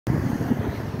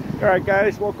Alright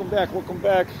guys, welcome back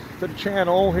to the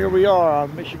channel. Here we are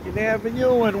on Michigan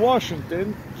Avenue in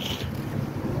Washington.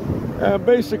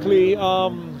 Basically,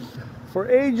 for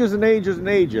ages and ages and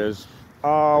ages,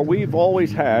 we've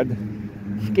always had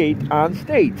skate on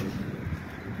state.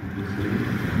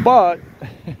 But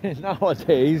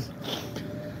nowadays,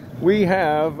 we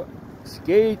have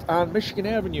skate on Michigan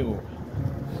Avenue.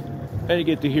 And you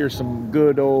get to hear some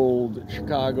good old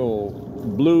Chicago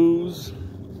blues.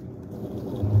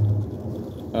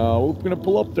 We're going to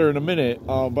pull up there in a minute,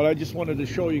 but I just wanted to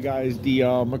show you guys the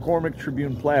McCormick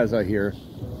Tribune Plaza here.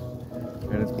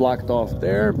 And it's blocked off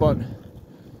there, but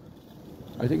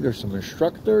I think there's some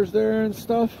instructors there and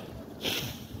stuff.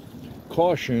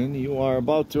 Caution, you are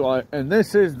about to... and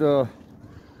this is the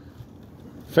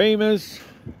famous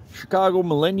Chicago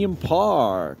Millennium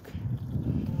Park.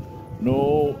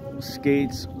 No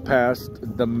skates past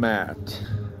the mat.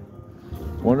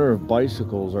 Wonder if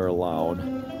bicycles are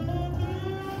allowed.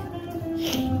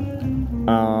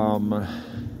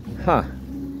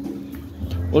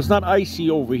 Well, it's not icy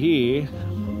over here.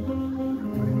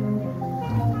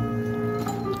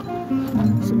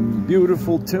 Some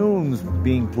beautiful tunes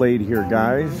being played here,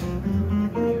 guys.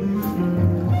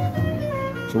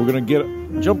 So we're gonna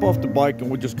jump off the bike and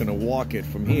we're just gonna walk it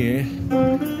from here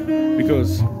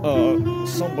because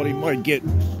somebody might get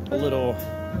a little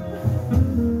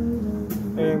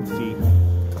antsy.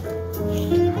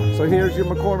 So here's your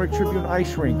McCormick Tribune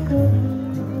ice rink.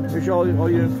 Here's all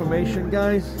your information,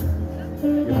 guys.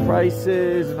 Your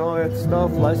prices and all that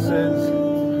stuff, lessons.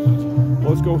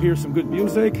 Let's go hear some good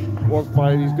music, walk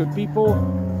by these good people,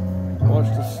 watch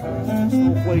the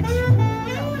snowflakes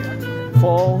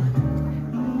fall.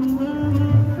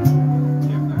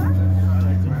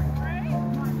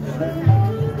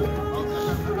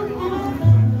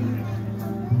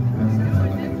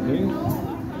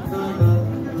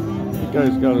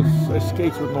 Guy's got his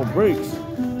skates with no brakes.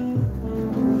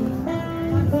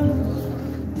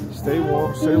 Stay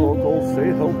warm, stay local, stay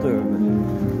healthy.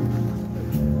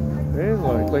 And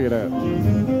look at that.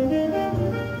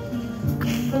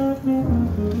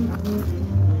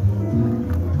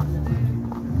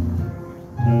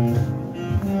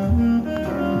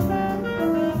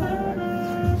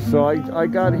 So I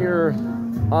got here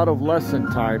out of lesson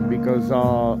time because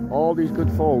all these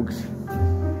good folks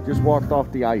just walked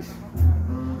off the ice.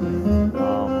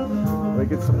 They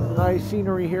get some nice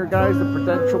scenery here, guys. The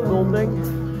Prudential building,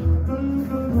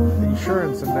 the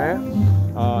insurance and that,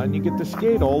 and you get to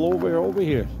skate all over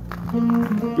here.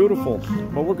 Beautiful.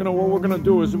 But what we're gonna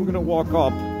do is we're gonna walk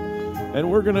up,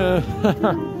 and we're gonna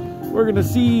we're gonna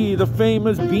see the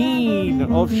famous bean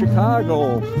of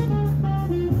Chicago.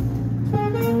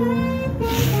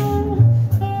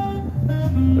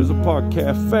 There's a park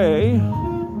cafe.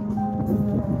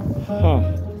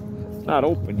 Not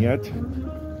open yet.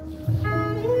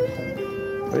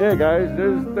 But yeah, guys,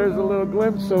 there's a little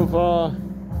glimpse of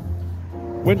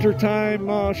wintertime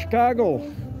Chicago.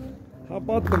 How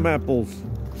about them apples?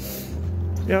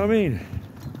 You know what I mean?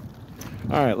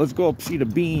 Alright, let's go up see the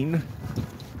bean.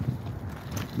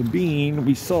 The bean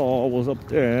we saw was up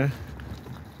there.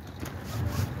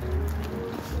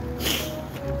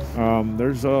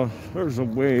 There's a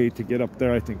way to get up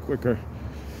there, I think, quicker.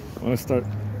 I'm gonna start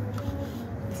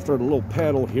a little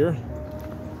paddle here,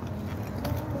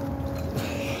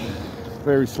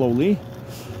 very slowly.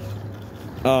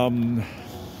 Some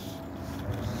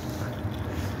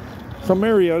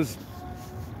areas,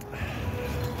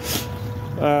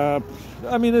 I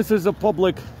mean, this is a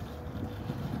public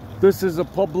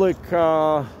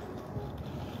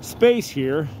space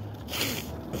here,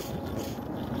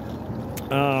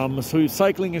 so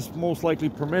cycling is most likely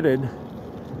permitted.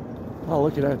 Oh,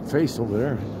 look at that face over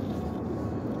there.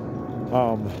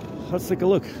 Let's take a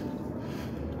look.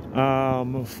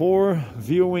 For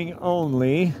viewing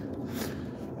only,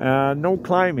 no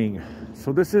climbing.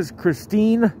 So this is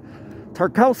Christine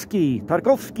Tarkowski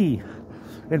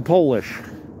in Polish.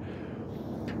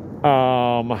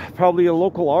 Probably a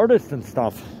local artist and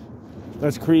stuff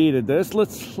that's created this.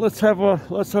 Let's have a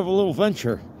little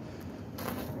venture.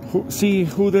 See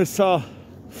who this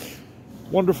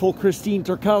wonderful Christine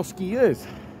Tarkowski is.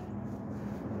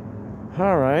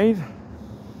 All right.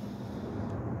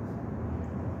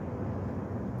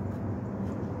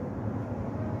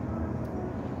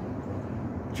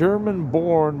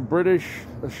 German-born British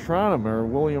astronomer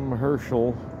William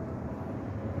Herschel,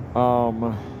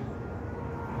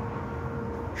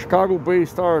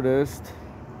 Chicago-based artist,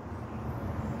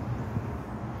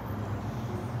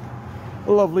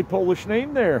 a lovely Polish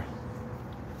name there,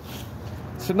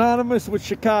 synonymous with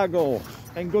Chicago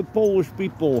and good Polish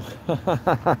people.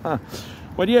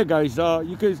 But yeah, guys,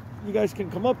 you guys you guys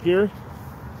can come up here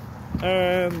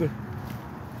and,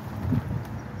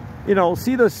 you know,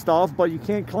 see the stuff, but you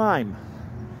can't climb.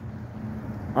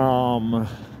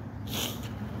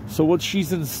 So what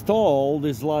she's installed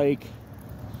is like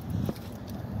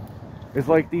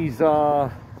these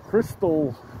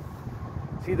crystal,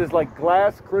 see, there's like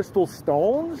glass crystal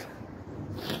stones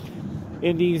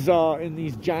in these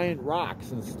giant rocks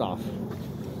and stuff.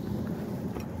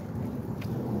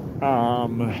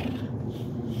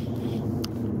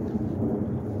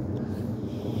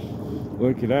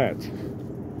 Look at that.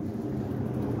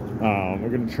 We're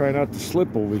gonna try not to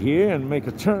slip over here and make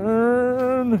a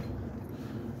turn.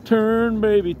 Turn,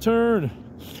 baby, turn.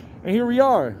 And here we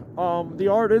are, the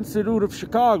Art Institute of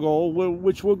Chicago,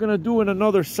 which we're gonna do in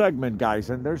another segment, guys.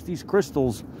 And there's these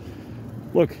crystals.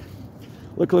 Look.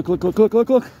 Look, look, look, look, look, look,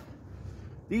 look.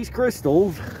 These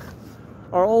crystals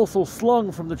are also slung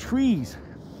from the trees.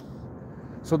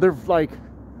 So they're like,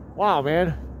 wow,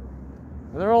 man.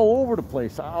 And they're all over the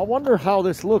place. I wonder how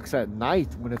this looks at night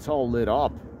when it's all lit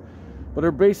up. But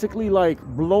they're basically like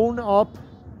blown up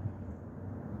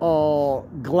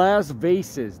glass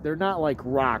vases. They're not like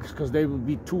rocks because they would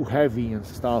be too heavy and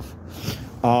stuff.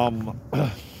 But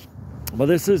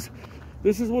this is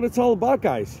what it's all about,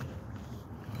 guys.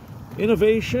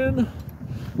 Innovation.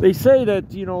 They say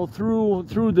that, you know,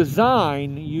 through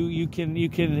design you can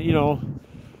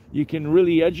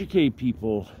really educate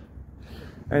people.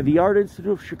 And the Art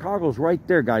Institute of Chicago is right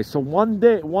there, guys. So one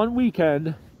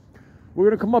weekend, we're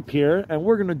gonna come up here and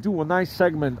we're gonna do a nice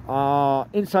segment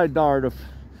inside the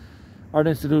Art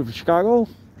Institute of Chicago,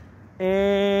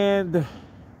 and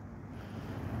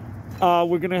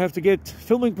we're gonna have to get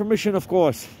filming permission, of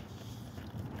course,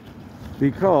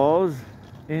 because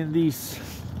in these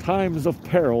times of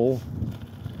peril,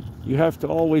 you have to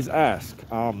always ask.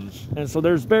 And so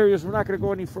there's barriers. We're not going to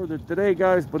go any further today,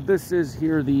 guys, but this is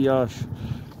here the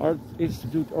Art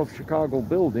Institute of Chicago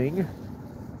building. I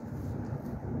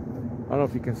don't know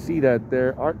if you can see that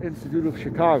there, Art Institute of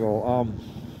Chicago.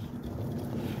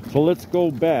 So let's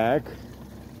go back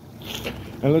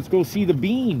and let's go see the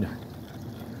bean.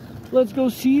 Let's go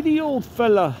see the old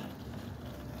fella.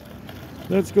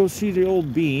 Let's go see the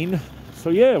old bean. So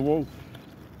yeah, well,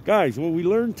 guys, what we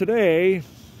learned today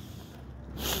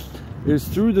is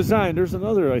through design. There's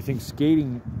another, I think,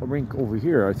 skating rink over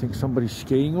here. I think somebody's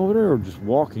skating over there or just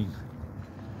walking.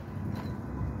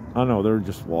 I know they're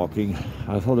just walking.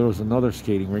 I thought there was another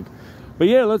skating rink. But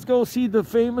yeah, let's go see the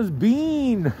famous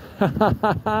bean.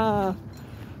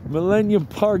 Millennium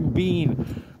Park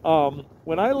bean.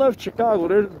 When I left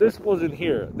Chicago, this wasn't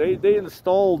here. They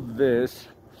installed this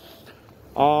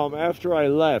after I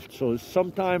left, so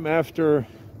sometime after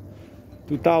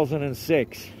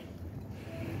 2006.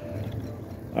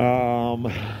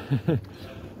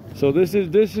 So this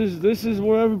is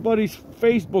what everybody's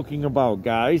Facebooking about,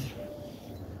 guys.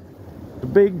 The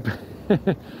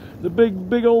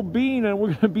big old bean, and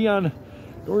we're gonna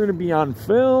be on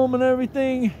film and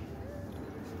everything.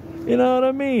 You know what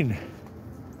I mean?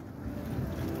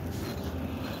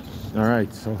 All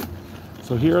right, so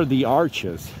here are the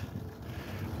arches.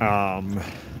 The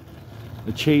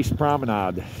Chase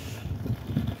Promenade.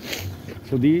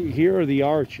 So here are the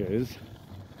arches.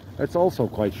 That's also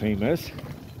quite famous.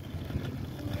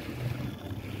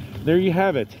 There you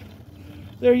have it.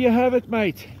 There you have it,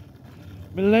 mate.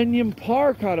 Millennium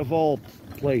Park, out of all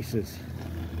places.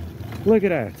 Look at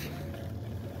that.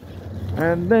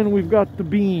 And then we've got the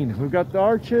bean. We've got the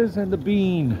arches and the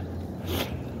bean.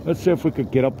 Let's see if we could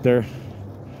get up there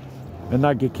and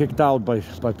not get kicked out by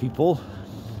people.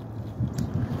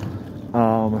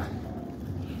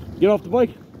 Get off the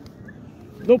bike.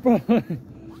 No problem.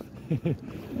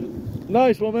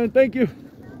 Nice one, man. Thank you.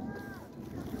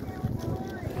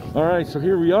 All right, so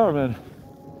here we are, man.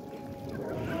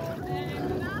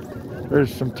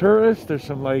 There's some tourists. There's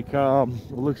some like what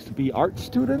looks to be art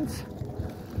students.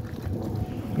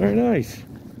 Very nice.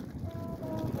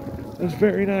 That's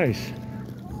very nice.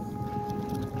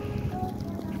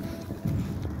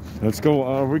 Let's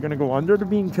go. We're gonna go under the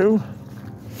beam too.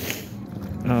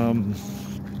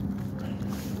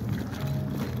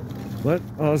 Let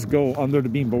us go under the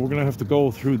beam, but we're gonna have to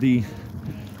go through the.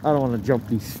 I don't want to jump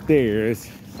these stairs.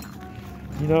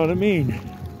 You know what I mean?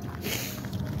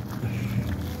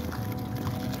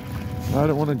 I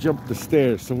don't want to jump the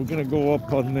stairs, so we're gonna go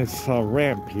up on this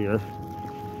ramp here.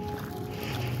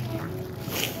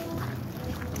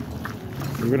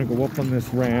 We're gonna go up on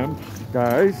this ramp,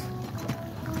 guys,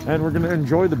 and we're gonna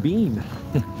enjoy the bean.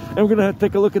 And we're gonna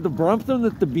take a look at the Brompton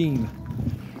at the bean.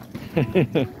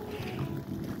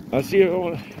 I'll see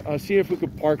if we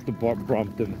could park the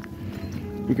Brompton.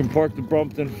 You can park the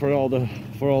Brompton for all the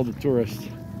tourists.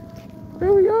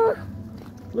 There we are.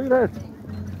 Look at that.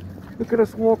 Look at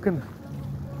us walking.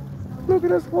 Look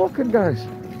at us walking, guys.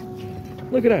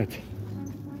 Look at that.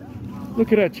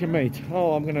 Look at that, your mate.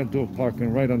 Oh, I'm gonna do a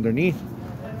parking right underneath.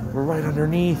 We're right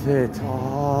underneath it.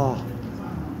 Oh,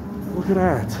 look at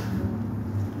that.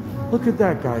 Look at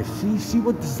that, guys. See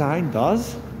what design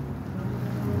does?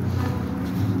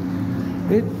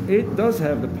 It does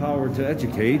have the power to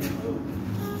educate.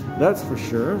 That's for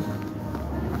sure.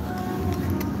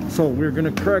 So we're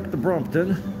gonna crack the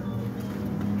Brompton.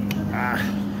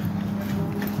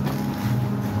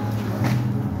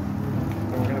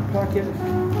 We're gonna park it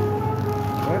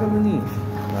right underneath.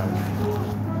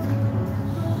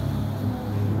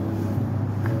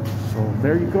 So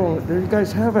there you go. There you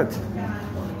guys have it.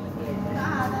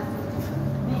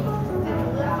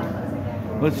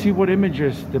 Let's see what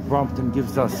images the Brompton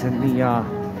gives us in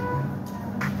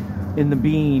the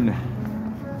bean.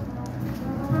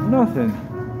 Nothing.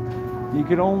 You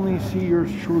can only see yours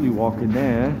truly walking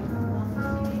there.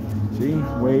 See,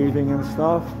 waving and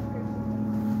stuff.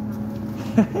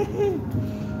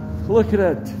 Look at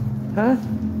it, huh?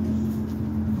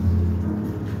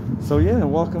 So yeah,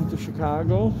 welcome to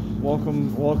Chicago.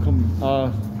 Welcome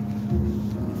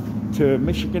to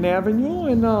Michigan Avenue,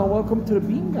 and welcome to the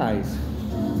Bean guys.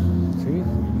 See,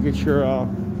 you get your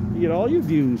you get all your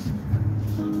views.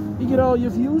 You get all your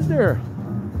views there.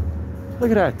 Look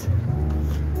at that.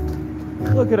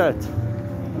 Look at that.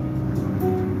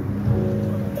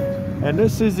 And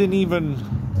this isn't even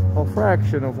a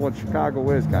fraction of what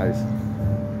Chicago is, guys.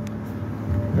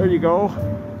 There you go.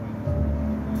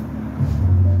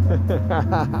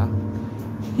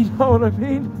 You know what I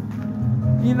mean?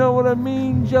 You know what I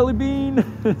mean, Jelly Bean?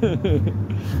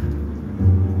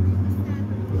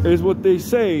 Is what they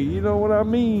say. You know what I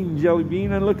mean, Jelly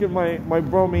Bean? And look at my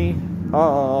Brummy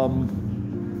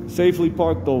safely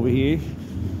parked over here.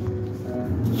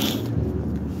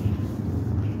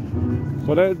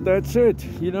 But that's it.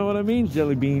 You know what I mean,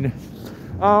 Jelly Bean?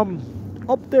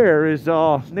 Up there is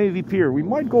Navy Pier. We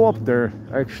might go up there,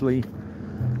 actually,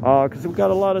 because we've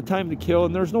got a lot of time to kill,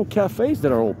 and there's no cafes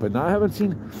that are open. I haven't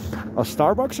seen a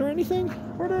Starbucks or anything.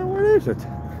 Where is it?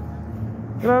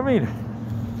 You know what I mean?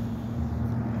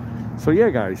 So yeah,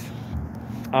 guys,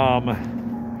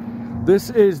 this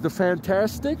is the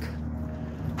fantastic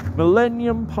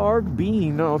Millennium Park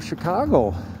Bean of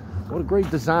Chicago. What a great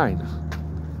design.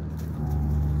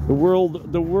 The world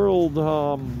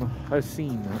has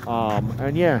seen,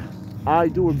 and yeah, I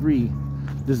do agree.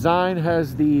 Design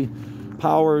has the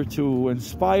power to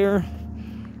inspire,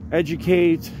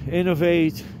 educate,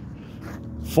 innovate,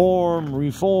 form,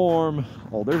 reform.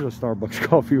 Oh, there's a Starbucks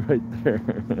coffee right there.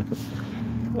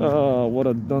 What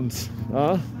a dunce,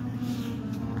 huh?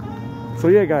 So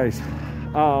yeah, guys,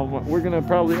 we're gonna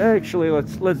probably actually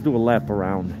let's do a lap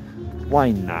around.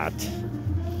 Why not?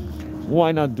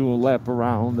 Why not do a lap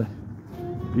around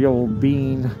the old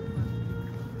Bean?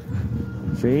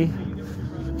 See?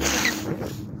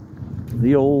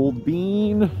 The old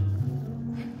Bean.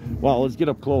 Wow, let's get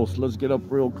up close. Let's get up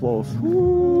real close.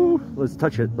 Woo. Let's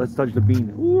touch it. Let's touch the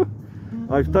Bean. Woo.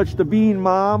 I've touched the Bean,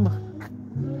 Mom.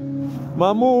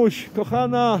 Mamush,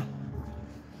 kochana.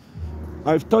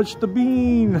 I've touched the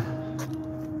Bean.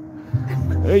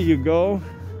 There you go.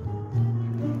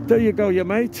 There you go, you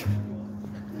mate.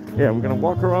 Yeah, we're gonna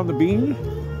walk around the Bean.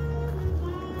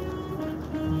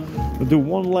 We'll do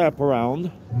one lap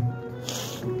around.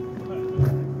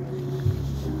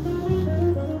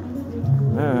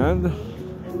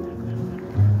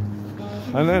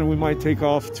 And then we might take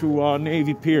off to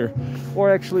Navy Pier, or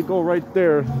actually go right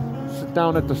there, sit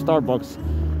down at the Starbucks,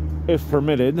 if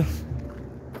permitted.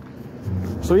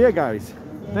 So yeah, guys,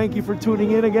 thank you for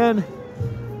tuning in again.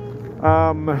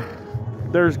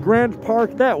 There's Grant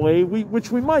Park that way,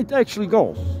 which we might actually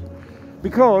go,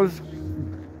 because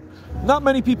not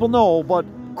many people know, but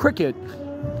cricket,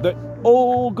 the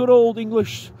good old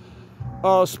English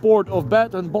sport of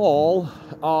bat and ball,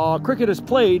 cricket is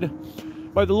played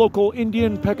by the local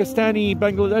Indian, Pakistani,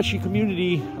 Bangladeshi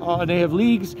community, and they have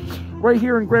leagues right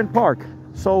here in Grant Park.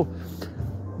 So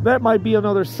that might be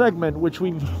another segment which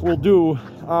we will do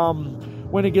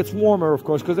when it gets warmer, of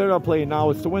course, because they're not playing now,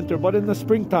 it's the winter. But in the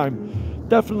springtime,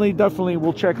 definitely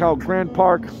we'll check out Grant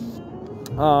Park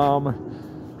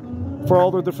for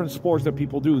all the different sports that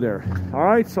people do there. All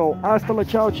right, so hasta la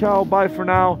ciao ciao, bye for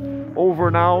now, over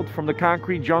and out from the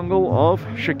concrete jungle of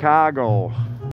Chicago.